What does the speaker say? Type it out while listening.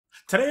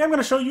Today I'm going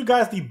to show you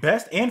guys the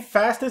best and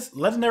fastest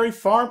legendary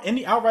farm in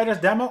the Outriders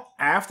demo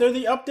after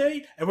the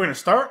update, and we're going to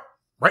start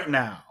right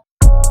now.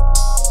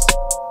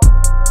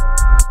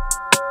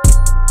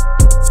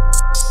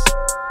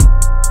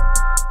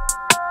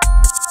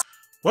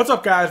 What's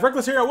up guys,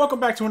 Reckless here,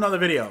 welcome back to another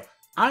video.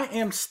 I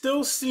am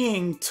still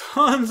seeing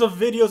tons of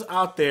videos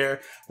out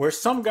there where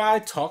some guy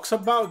talks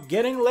about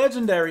getting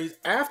legendaries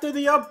after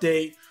the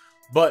update,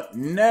 but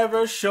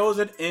never shows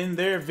it in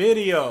their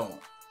video.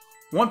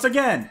 Once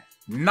again,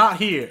 not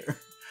here.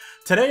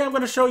 Today I'm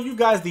going to show you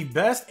guys the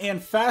best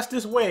and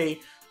fastest way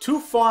to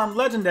farm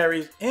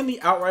legendaries in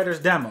the Outriders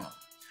demo.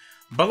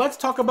 But let's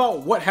talk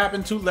about what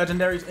happened to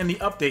legendaries in the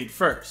update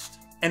first.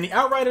 In the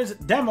Outriders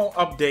demo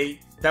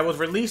update that was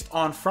released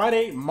on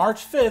Friday,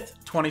 March 5th,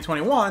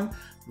 2021,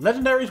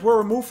 legendaries were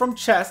removed from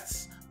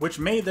chests, which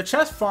made the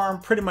chest farm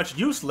pretty much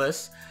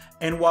useless.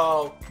 And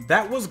while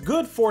that was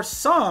good for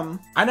some,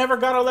 I never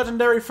got a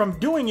legendary from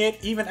doing it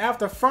even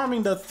after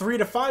farming the 3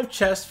 to 5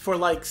 chests for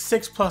like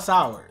 6+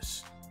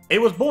 hours. It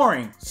was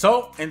boring,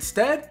 so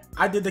instead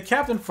I did the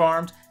captain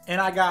farms and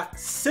I got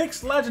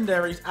 6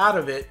 legendaries out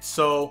of it,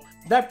 so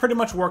that pretty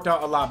much worked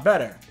out a lot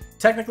better.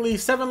 Technically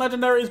 7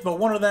 legendaries, but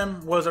one of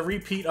them was a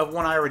repeat of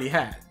one I already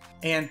had.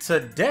 And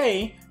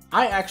today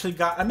I actually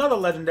got another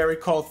legendary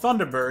called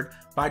Thunderbird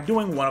by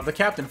doing one of the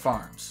captain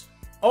farms.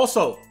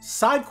 Also,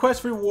 side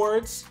quest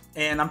rewards,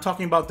 and I'm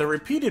talking about the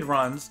repeated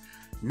runs,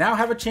 now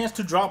have a chance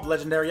to drop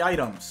legendary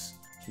items.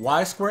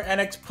 Why Square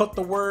Enix put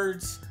the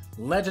words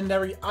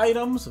legendary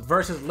items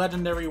versus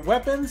legendary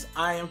weapons,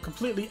 I am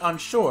completely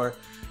unsure,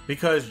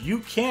 because you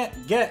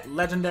can't get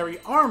legendary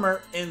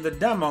armor in the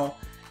demo,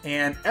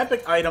 and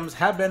epic items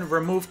have been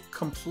removed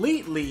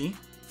completely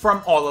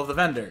from all of the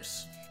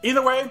vendors.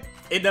 Either way,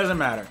 it doesn't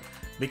matter,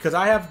 because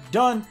I have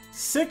done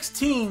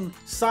 16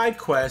 side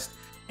quests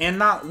and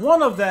not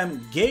one of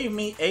them gave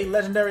me a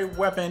legendary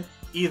weapon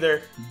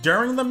either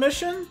during the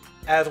mission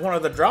as one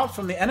of the drops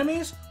from the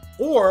enemies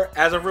or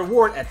as a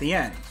reward at the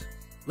end.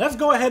 Let's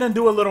go ahead and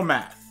do a little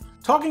math.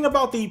 Talking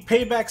about the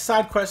payback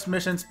side quest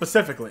mission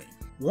specifically.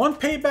 One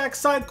payback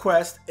side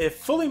quest, if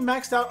fully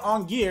maxed out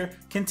on gear,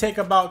 can take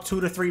about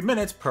 2 to 3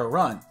 minutes per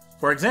run.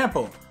 For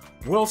example,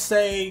 we'll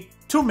say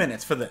 2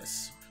 minutes for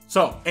this.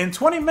 So in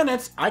 20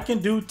 minutes, I can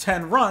do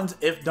 10 runs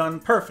if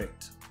done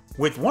perfect.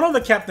 With one of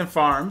the captain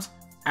farms,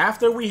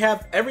 after we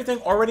have everything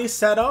already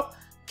set up,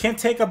 can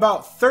take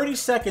about 30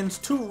 seconds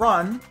to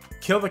run,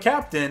 kill the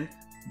captain,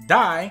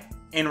 die,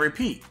 and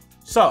repeat.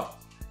 So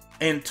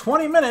in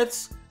 20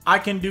 minutes, I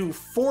can do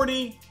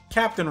 40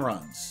 captain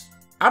runs.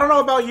 I don't know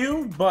about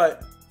you,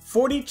 but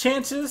 40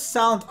 chances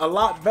sounds a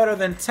lot better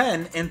than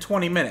 10 in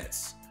 20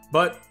 minutes.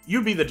 But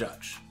you be the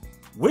judge.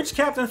 Which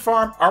captain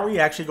farm are we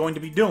actually going to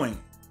be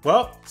doing?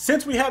 Well,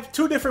 since we have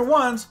 2 different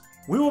ones,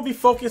 we will be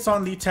focused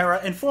on the Terra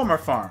Infirma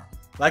farm.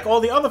 Like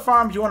all the other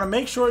farms, you want to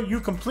make sure you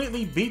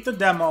completely beat the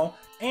demo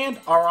and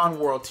are on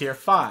World Tier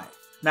 5.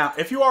 Now,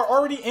 if you are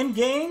already in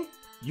game,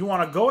 you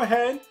want to go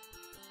ahead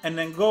and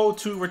then go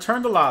to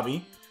Return to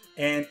Lobby.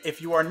 And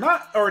if you are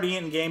not already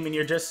in game and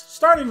you're just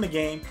starting the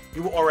game,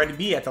 you will already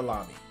be at the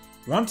lobby.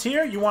 Once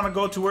here, you want to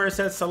go to where it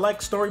says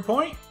Select Story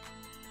Point.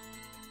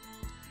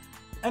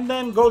 And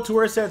then go to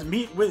where it says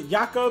Meet with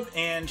Jakob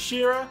and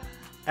Shira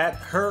at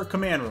her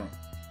command room.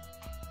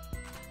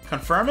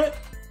 Confirm it.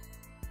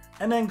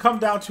 And then come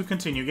down to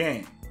continue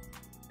game.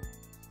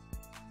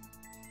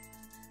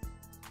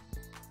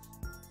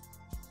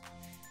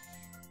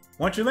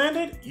 Once you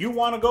landed, you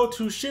want to go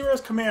to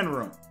Shira's command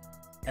room.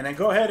 And then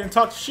go ahead and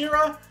talk to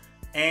Shira,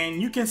 and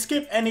you can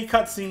skip any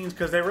cutscenes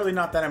because they're really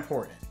not that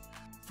important.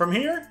 From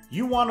here,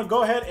 you want to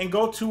go ahead and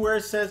go to where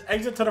it says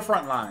exit to the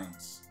front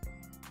lines.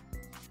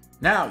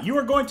 Now, you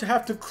are going to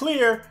have to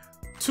clear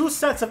 2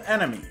 sets of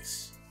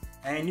enemies.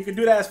 And you can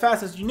do that as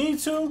fast as you need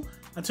to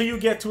until you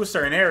get to a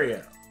certain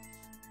area.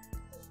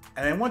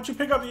 And then once you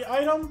pick up the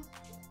item,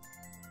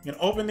 you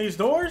can open these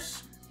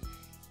doors.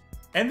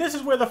 And this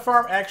is where the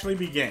farm actually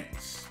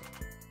begins.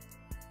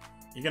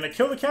 You're going to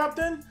kill the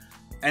captain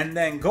and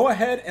then go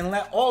ahead and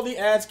let all the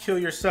ads kill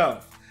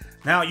yourself.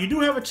 Now, you do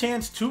have a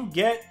chance to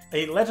get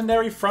a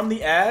legendary from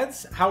the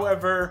ads.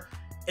 However,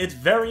 it's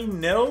very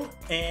nil.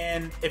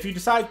 And if you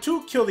decide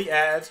to kill the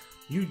ads,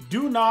 you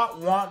do not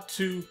want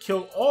to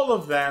kill all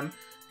of them,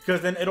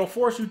 because then it'll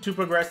force you to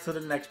progress to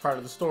the next part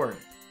of the story.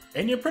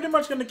 And you're pretty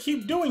much going to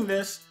keep doing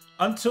this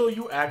until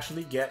you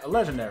actually get a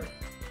legendary.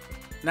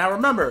 Now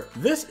remember,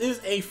 this is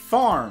a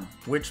farm,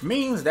 which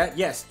means that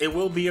yes, it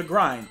will be a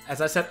grind.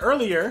 As I said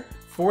earlier,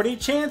 40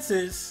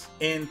 chances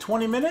in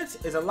 20 minutes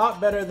is a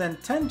lot better than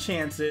 10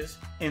 chances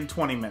in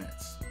 20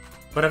 minutes.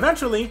 But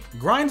eventually,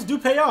 grinds do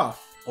pay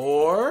off.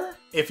 Or,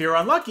 if you're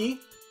unlucky,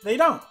 they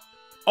don't.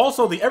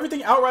 Also, the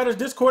Everything Outriders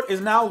Discord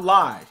is now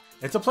live.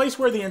 It's a place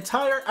where the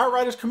entire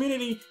Outriders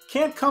community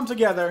can come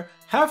together,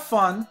 have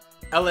fun,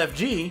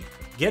 LFG,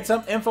 get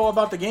some info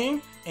about the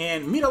game,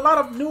 and meet a lot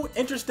of new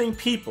interesting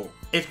people.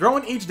 It's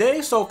growing each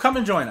day, so come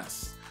and join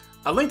us.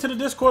 A link to the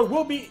Discord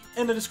will be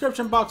in the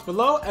description box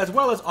below, as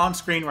well as on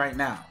screen right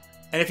now.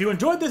 And if you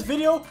enjoyed this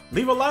video,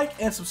 leave a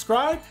like and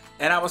subscribe,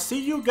 and I will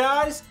see you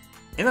guys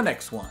in the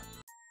next one.